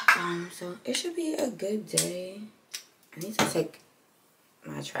 So it should be a good day. I need to take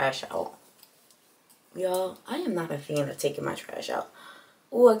my trash out. Y'all, I am not a fan of taking my trash out.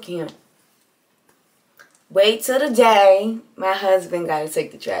 Oh, I can't. Wait till the day my husband got to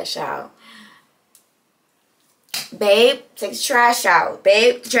take the trash out. Babe, take the trash out.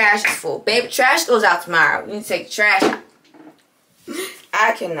 Babe, the trash is full. Babe, the trash goes out tomorrow. You need to take the trash out.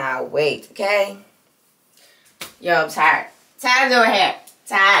 I cannot wait, okay? Yo, I'm tired. Tired of doing hair.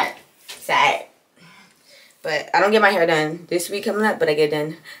 Tired. Tired. But I don't get my hair done this week coming up, but I get it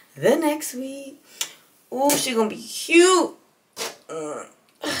done the next week. Ooh, she gonna be cute. I've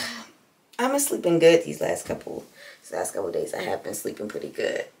been sleeping good these last couple days. I have been sleeping pretty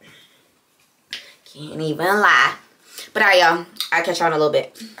good. Can't even lie. But alright, y'all. I'll catch y'all in a little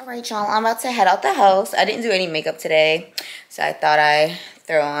bit. Alright, y'all. I'm about to head out the house. I didn't do any makeup today, so I thought I'd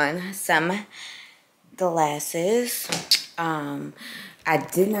throw on some glasses. I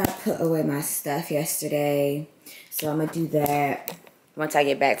did not put away my stuff yesterday, so I'm gonna do that once I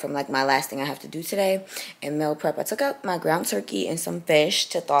get back from like my last thing I have to do today. And meal prep. I took out my ground turkey and some fish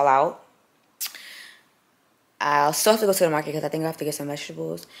to thaw out. I'll still have to go to the market because I think I have to get some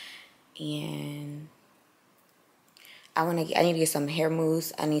vegetables. And I need to get some hair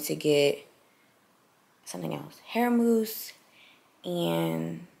mousse. I need to get something else. Hair mousse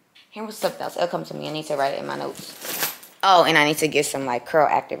and hair mousse something else. It'll come to me. I need to write it in my notes. Oh, and I need to get some like curl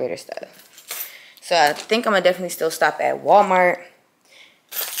activator stuff. So I think I'm gonna definitely still stop at Walmart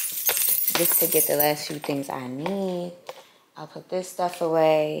just to get the last few things I need. I'll put this stuff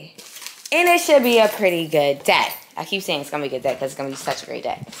away. And it should be a pretty good day. I keep saying it's gonna be a good day because it's gonna be such a great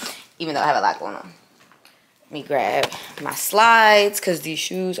day. Even though I have a lot going on. Let me grab my slides because these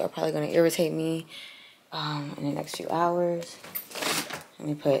shoes are probably going to irritate me in the next few hours. Let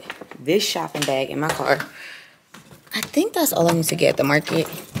me put this shopping bag in my car. I think that's all I need to get at the market.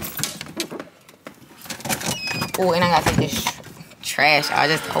 Oh, and I got to take this trash. I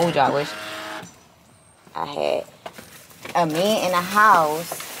just told y'all I wish I had a man in the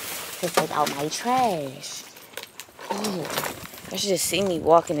house to take out my trash. Oh. I should just see me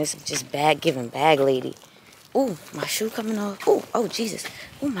walking this just bag-giving bag lady. Ooh, my shoe coming off. Ooh, oh, Jesus.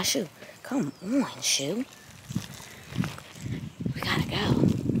 Ooh, my shoe. Come on, shoe. We gotta go.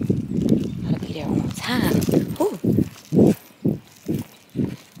 Gotta be there on time. Ooh.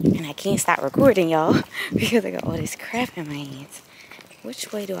 And I can't stop recording, y'all, because I got all this crap in my hands.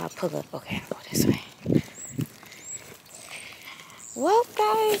 Which way do I pull up? Okay, I'll go this way. Well,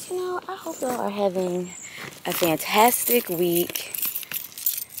 guys, you know, I hope y'all are having a fantastic week.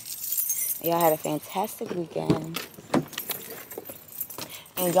 Y'all had a fantastic weekend.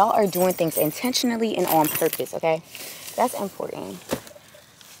 And y'all are doing things intentionally and on purpose, okay? That's important.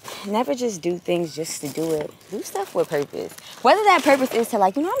 Never just do things just to do it. Do stuff with purpose. Whether that purpose is to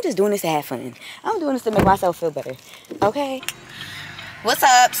like, you know, I'm just doing this to have fun. I'm doing this to make myself feel better, okay? What's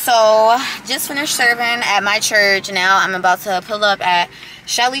up? So just finished serving at my church. Now I'm about to pull up at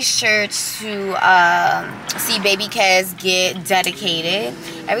Shelly's church to see baby Kaz get dedicated.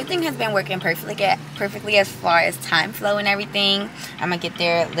 Everything has been working perfectly as far as time flow and everything. I'm gonna get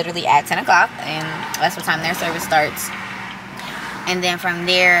there literally at 10 o'clock, and that's what time their service starts. And then from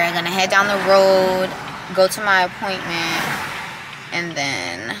there I'm gonna head down the road, go to my appointment, and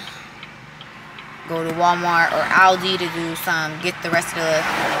then go to Walmart or Aldi to do get the rest of the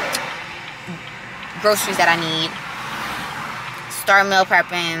groceries that I need. Start meal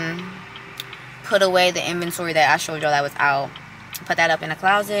prepping. Put away the inventory that I showed y'all that was out. Put that up in the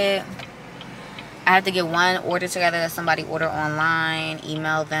closet. I have to get one order together that somebody ordered online.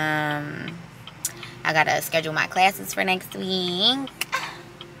 Email them. I gotta schedule my classes for next week.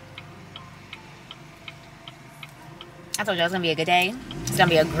 I told y'all it's gonna be a good day. It's gonna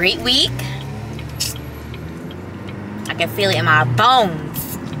be a great week. I can feel it in my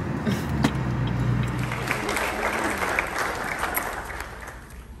bones.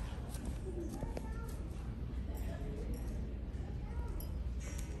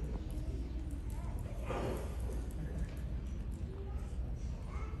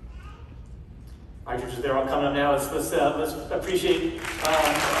 Our teachers, they're all coming up now. Let's appreciate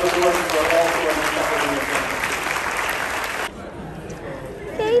what they're working for all for.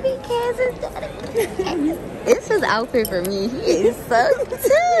 Baby Kaz is dedicated. It's his outfit for me. He is so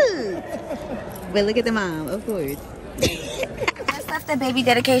cute. But look at the mom, of course. Just left the baby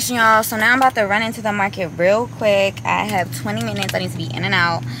dedication, y'all. So now I'm about to run into the market real quick. I have 20 minutes. I need to be in and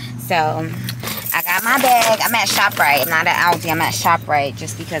out. So I got my bag. I'm at ShopRite. I'm not at Aldi. I'm at ShopRite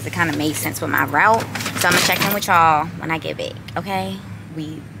just because it kind of made sense with my route. So I'm going to check in with y'all when I get back. Okay?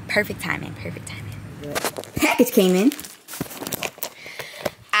 Perfect timing. Perfect timing. Package came in.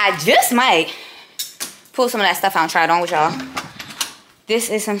 I just might pull some of that stuff out and try it on with y'all. This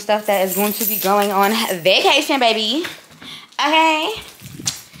is some stuff that is going to be going on vacation, baby. Okay?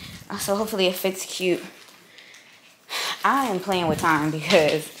 So hopefully it fits cute. I am playing with time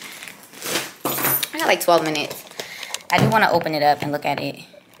because I got like 12 minutes. I do want to open it up and look at it.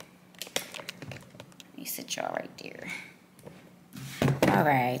 Let me sit y'all right there. All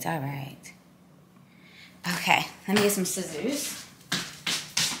right. Okay, let me get some scissors.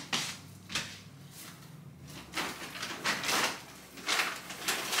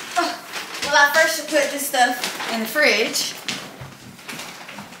 Well, I first should put this stuff in the fridge.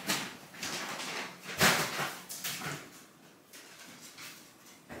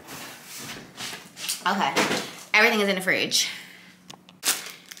 Okay, everything is in the fridge.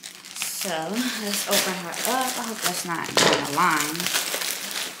 So let's open her up. I hope that's not in a line.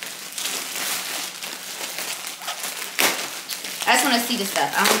 I just want to see the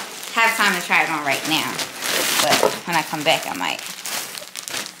stuff. I don't have time to try it on right now, but when I come back, I might.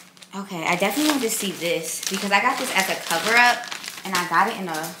 Okay, I definitely want to see this because I got this as a cover up and I got it in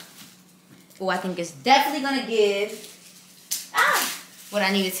a, I think it's definitely going to give what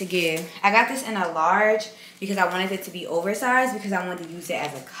I needed to give. I got this in a large because I wanted it to be oversized because I wanted to use it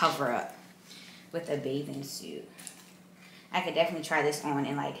as a cover up with a bathing suit. I could definitely try this on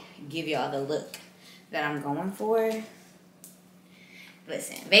and like give y'all the look that I'm going for.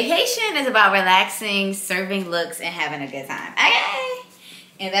 Listen, vacation is about relaxing, serving looks, and having a good time. Okay?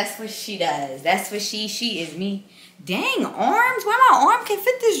 And that's what she does. That's what she is me. Dang, arms? Why my arm can't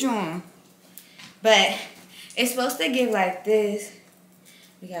fit this joint? But it's supposed to give like this.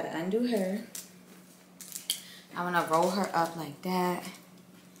 We gotta undo her. I wanna roll her up like that.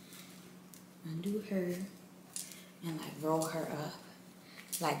 Undo her. And like roll her up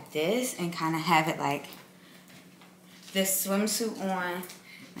like this. And kind of have it like this swimsuit on.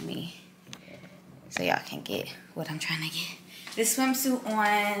 Let me, so y'all can get what I'm trying to get. This swimsuit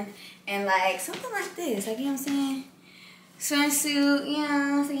on and like something like this, like, you know what I'm saying? Swimsuit, you know what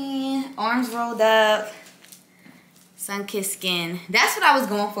I'm saying? Arms rolled up, sun-kissed skin. That's what I was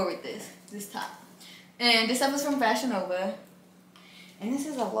going for with this top. And this stuff is from Fashion Nova. And this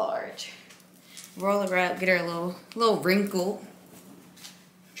is a large. Roll her up, get her a little wrinkle.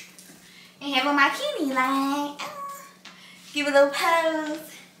 And have on my cutie like, give a little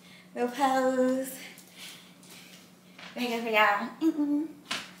pose. There you go for y'all.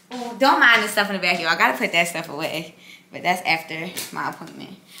 Oh, don't mind the stuff in the back, y'all. I gotta put that stuff away. But that's after my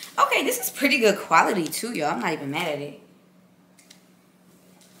appointment. Okay, this is pretty good quality too, y'all. I'm not even mad at it.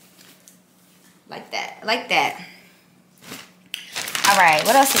 Like that. Alright,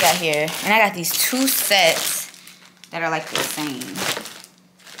 what else we got here? And I got these 2 sets that are like the same.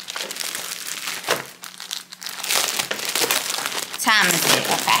 Time is it,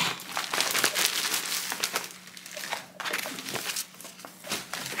 okay.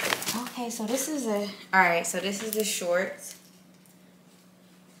 Okay, so this is alright, so this is the shorts.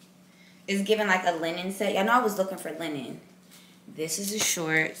 It's given like a linen set. I know I was looking for linen. This is the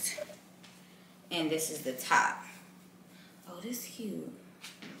shorts. And this is the top. Oh, this is cute.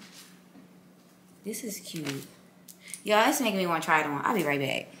 This is cute. Y'all, it's making me want to try it on. I'll be right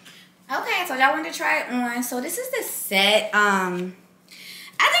back. Okay, so y'all wanted to try it on. So this is the set. I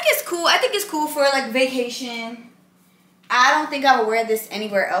think it's cool. I think it's cool for like vacation. I don't think I would wear this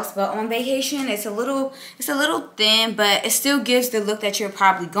anywhere else but on vacation. It's a little thin, but it still gives the look that you're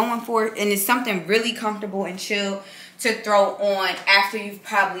probably going for. And it's something really comfortable and chill to throw on after you've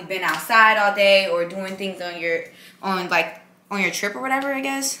probably been outside all day or doing things on your trip or whatever, I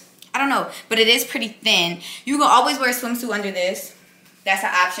guess. I don't know, but it is pretty thin. You can always wear a swimsuit under this. That's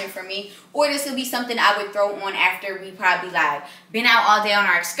an option for me. Or this would be something I would throw on after we probably like been out all day on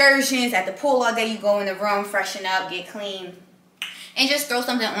our excursions, at the pool all day. You go in the room, freshen up, get clean, and just throw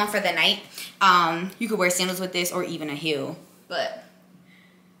something on for the night. You could wear sandals with this or even a heel, but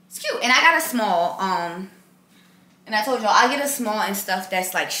it's cute. And I got a small, and I told y'all I get a small and stuff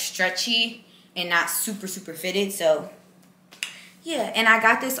that's like stretchy and not super fitted. So yeah, and I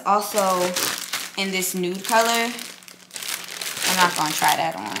got this also in this nude color. I'm not gonna try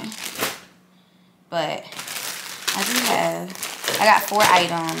that on, but I got 4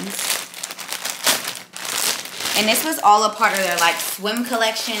 items, and this was all a part of their like swim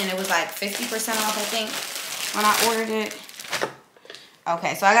collection, and it was like 50% off, I think, when I ordered it.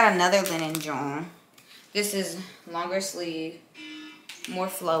 Okay, so I got another linen john. This is longer sleeve, more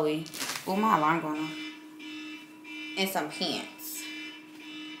flowy. Oh, my alarm going off. And some pants.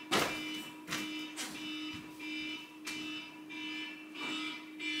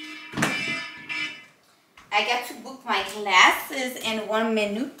 I got to book my classes in 1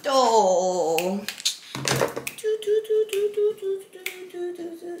 minuto.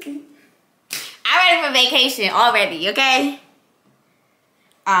 I'm ready for vacation already, okay?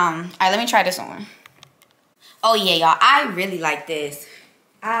 Alright, let me try this on. Oh yeah, y'all, I really like this.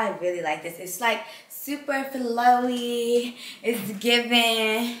 I really like this. It's like super flowy. It's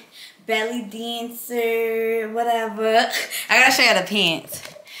giving belly dancer, whatever. I gotta show you the pants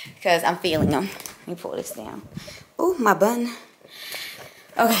because I'm feeling them. Let me pull this down. Oh, my bun.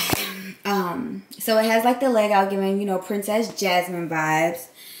 Okay. So it has like the leg out giving, you know, Princess Jasmine vibes.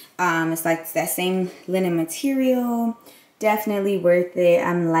 It's like that same linen material. Definitely worth it.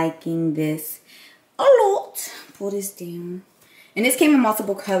 I'm liking this a lot. Pull this down. And this came in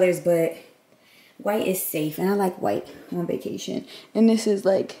multiple colors, but white is safe. And I like white on vacation. And this is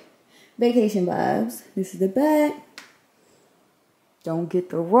like vacation vibes. This is the back. Don't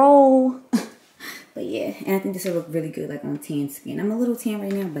get the roll. But yeah, and I think this will look really good like on tan skin. I'm a little tan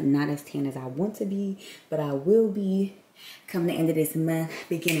right now, but not as tan as I want to be. But I will be come the end of this month,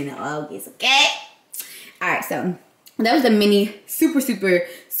 beginning of August, okay? Alright, so that was the mini, super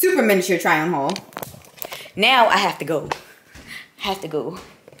miniature try on haul. Now I have to go.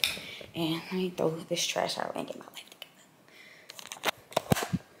 And let me throw this trash out and get my life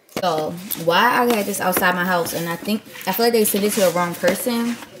together. So why I got this outside my house, and I feel like they sent it to the wrong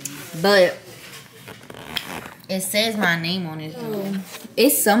person, but it says my name on it.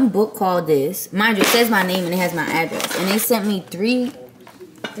 It's some book called this. Mind you, it says my name and it has my address. And they sent me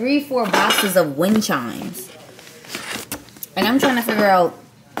 4 boxes of wind chimes. And I'm trying to figure out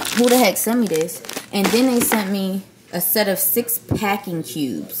who the heck sent me this. And then they sent me a set of 6 packing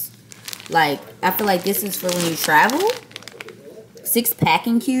cubes. Like, I feel like this is for when you travel. 6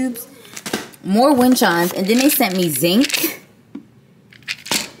 packing cubes. More wind chimes. And then they sent me zinc.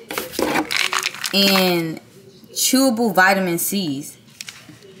 And chewable vitamin C's.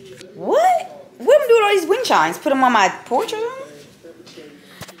 What? What am I doing with all these wind chimes? Put them on my porch or something?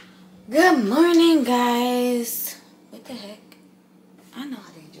 Good morning, guys. What the heck? I know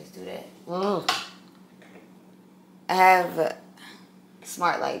I didn't just do that. Whoa. I have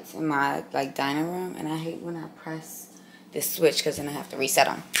smart lights in my like dining room, and I hate when I press this switch because then I have to reset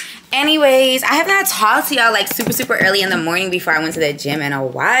them. Anyways, I have not talked to y'all like super early in the morning before I went to the gym in a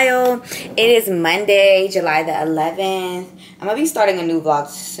while. It is Monday, July the 11th. I'm gonna be starting a new vlog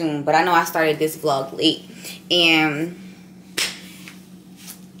soon, but I know I started this vlog late. And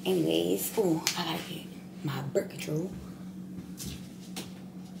anyways, oh, I gotta get my birth control.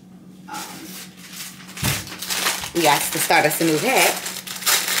 We got to start us a new hat.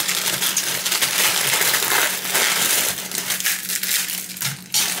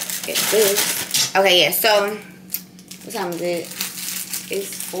 This. Okay, yeah, so what time is it?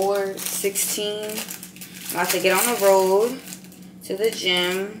 It's 4:16. I'm about to get on the road to the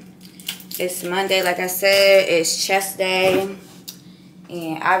gym. It's Monday, like I said. It's chest day.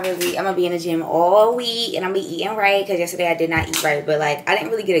 And I'm gonna be in the gym all week, and I'm gonna be eating right, because yesterday I did not eat right. But like, I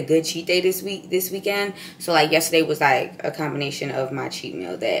didn't really get a good cheat day this weekend. So like, yesterday was like a combination of my cheat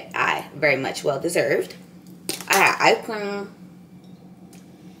meal that I very much well deserved. I had ice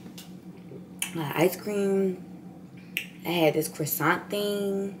cream. I had this croissant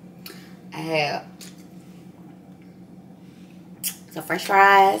thing. I had some French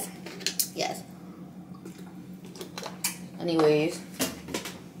fries. Yes. Anyways,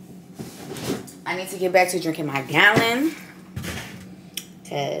 I need to get back to drinking my gallon,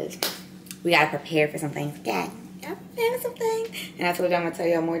 because we gotta prepare for something. Gotta prepare for something. And I told you I'm gonna tell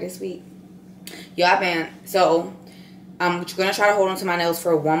y'all more this week. Y'all so I'm gonna try to hold on to my nails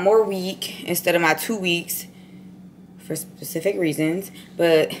for 1 more week instead of my 2 weeks for specific reasons.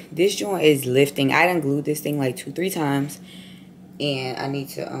 But this joint is lifting. I done glued this thing like 2-3 times, and I need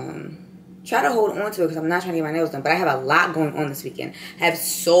to try to hold on to it, because I'm not trying to get my nails done. But I have a lot going on this weekend. I have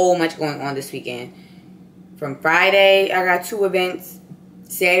so much going on this weekend. From Friday, I got 2 events.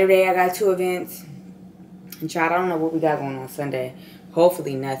 Saturday, I got 2 events. And child, I don't know what we got going on Sunday.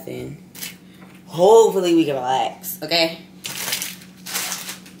 Hopefully nothing. Hopefully we can relax, okay?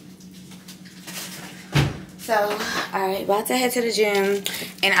 So, alright, about to head to the gym.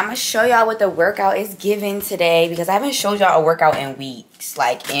 And I'm going to show y'all what the workout is giving today, because I haven't showed y'all a workout in weeks.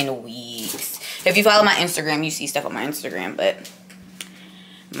 Like, in weeks. If you follow my Instagram, you see stuff on my Instagram. But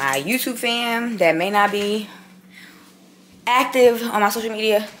my YouTube fam that may not be active on my social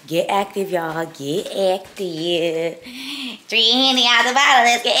media, get active, y'all. Get active. 3 handy out the bottle.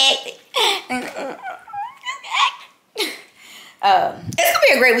 Let's get active. It's gonna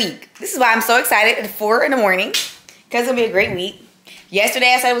be a great week. This is why I'm so excited at 4 in the morning, because it's gonna be a great week.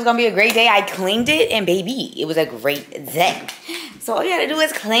 Yesterday I said it was gonna be a great day. I claimed it, and baby, it was a great day. So all you gotta do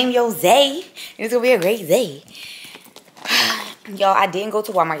is claim your day. It's gonna be a great day. Y'all, I didn't go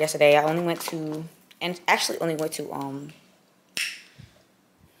to Walmart yesterday. I only went to, and actually only went to where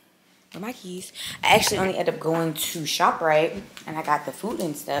my keys. I actually only ended up going to ShopRite, and I got the food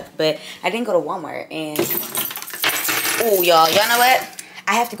and stuff, but I didn't go to Walmart. And oh, y'all know what?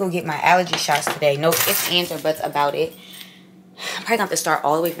 I have to go get my allergy shots today. No ifs, ands, or buts about it. I'm probably gonna have to start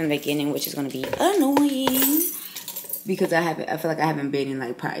all the way from the beginning, which is gonna be annoying, because I feel like I haven't been in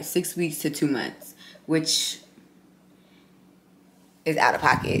like probably 6 weeks to 2 months, which is out of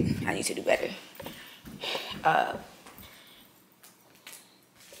pocket. I need to do better.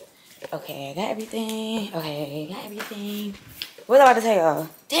 Okay, I got everything. Okay, I got everything. What was I about to tell y'all?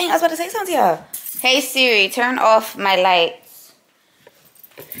 Dang, I was about to say something to y'all. Hey Siri, turn off my lights.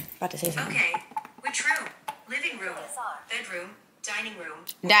 About to say something. Okay, which room? Living room, bedroom, dining room,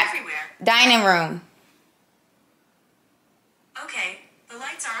 everywhere. Dining room. Okay, the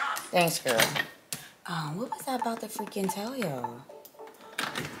lights are off. Thanks, girl. What was I about to freaking tell y'all?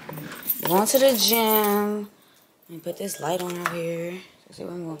 Going to the gym. Let me put this light on over here.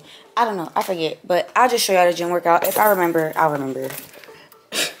 I don't know. I forget. But I'll just show y'all the gym workout. If I remember, I'll remember.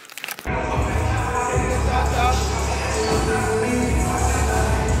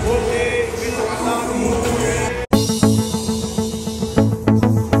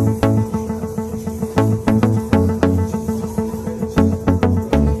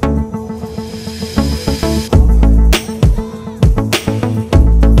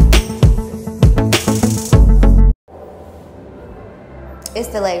 It's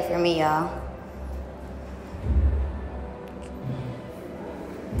delayed for me, y'all.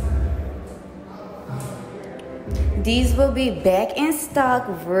 These will be back in stock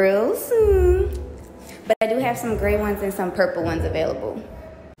real soon. But I do have some gray ones and some purple ones available.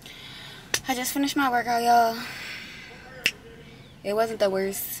 I just finished my workout, y'all. It wasn't the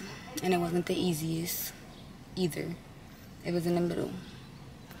worst, and it wasn't the easiest either. It was in the middle.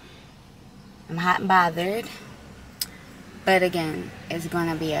 I'm hot and bothered. But again, it's going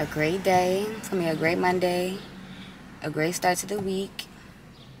to be a great day. It's going to be a great Monday. A great start to the week.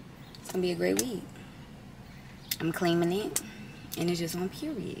 It's going to be a great week. I'm claiming it. And it's just on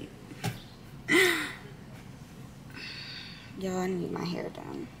period. Y'all, I need my hair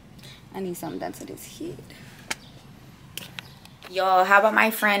done. I need something done to this head. Y'all, how about my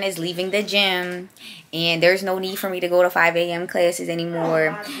friend is leaving the gym, and there's no need for me to go to 5 a.m. classes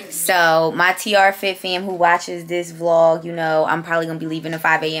anymore. So my TR Fit fam who watches this vlog, you know, I'm probably going to be leaving the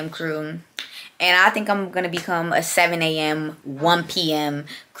 5 a.m. crew. And I think I'm going to become a 7 a.m., 1 p.m.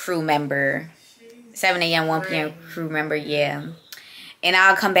 crew member. 7 a.m., 1 p.m. crew member, yeah. And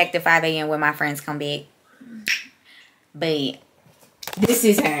I'll come back to 5 a.m. when my friends come back. But this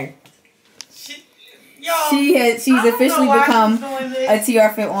is her. She's officially become a TR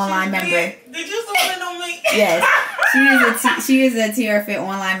Fit online member. Did you zoom in on me? Yes. She is a Tiara Fit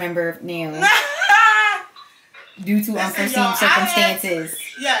online member now. Due to unforeseen circumstances.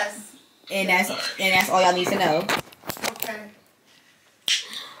 Yes. And that's all y'all need to know. Okay.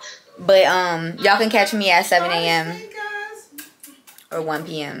 But y'all can catch me at 7 a.m. or 1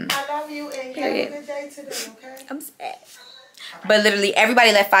 p.m. I love you and have a good day today, okay? I'm sad. But literally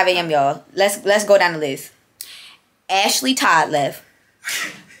everybody left 5 a.m. y'all. Let's go down the list. Ashley Todd left.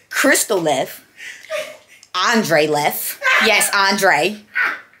 Crystal left. Andre left. Yes, Andre.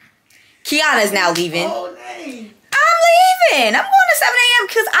 Kiana's now leaving. Oh, name. I'm leaving. I'm going to 7 a.m.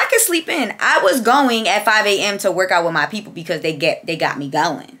 because I can sleep in. I was going at 5 a.m. to work out with my people because they got me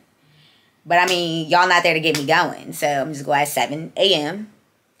going. But I mean, y'all not there to get me going. So I'm just going at 7 a.m.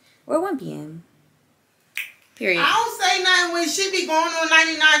 or 1 p.m. Period. I don't say nothing when she be going on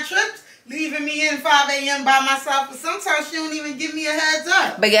 99 trips, leaving me in 5 a.m. by myself. But sometimes she don't even give me a heads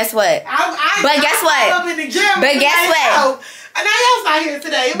up. But guess what? Guess what? Up in the gym. But guess what? And I was not here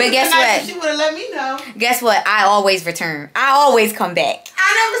today. But guess what? She would have let me know. Guess what? I always return. I always come back.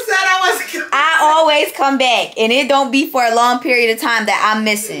 I never said I wasn't coming. I always come back. And it don't be for a long period of time that I'm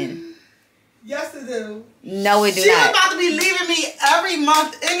missing. Yes, it do. No, it do not. She was about to be leaving me every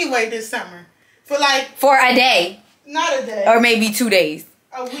month anyway this summer. For a day. Not a day. Or maybe 2 days.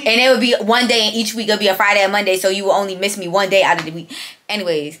 A week. And it would be one day in each week. It'll be a Friday and Monday. So you will only miss me one day out of the week.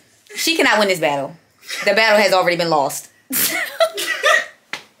 Anyways, she cannot win this battle. The battle has already been lost.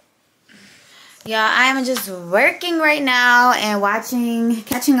 Yeah, I'm just working right now and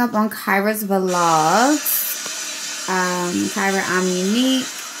catching up on Kyra's vlogs. Kyra, I'm unique.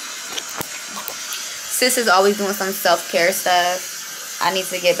 Sis is always doing some self-care stuff. I need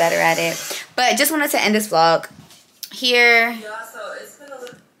to get better at it. But just wanted to end this vlog here.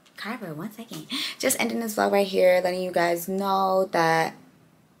 Kyra, 1 second. Just ending this vlog right here, letting you guys know that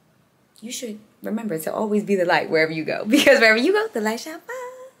you should remember to always be the light wherever you go. Because wherever you go, the light shall fall.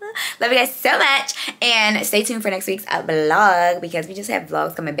 Love you guys so much. And stay tuned for next week's vlog. Because we just have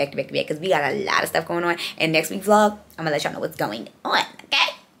vlogs coming back to back to back. Because we got a lot of stuff going on. And next week's vlog, I'm going to let y'all know what's going on. Okay?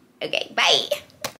 Okay, bye.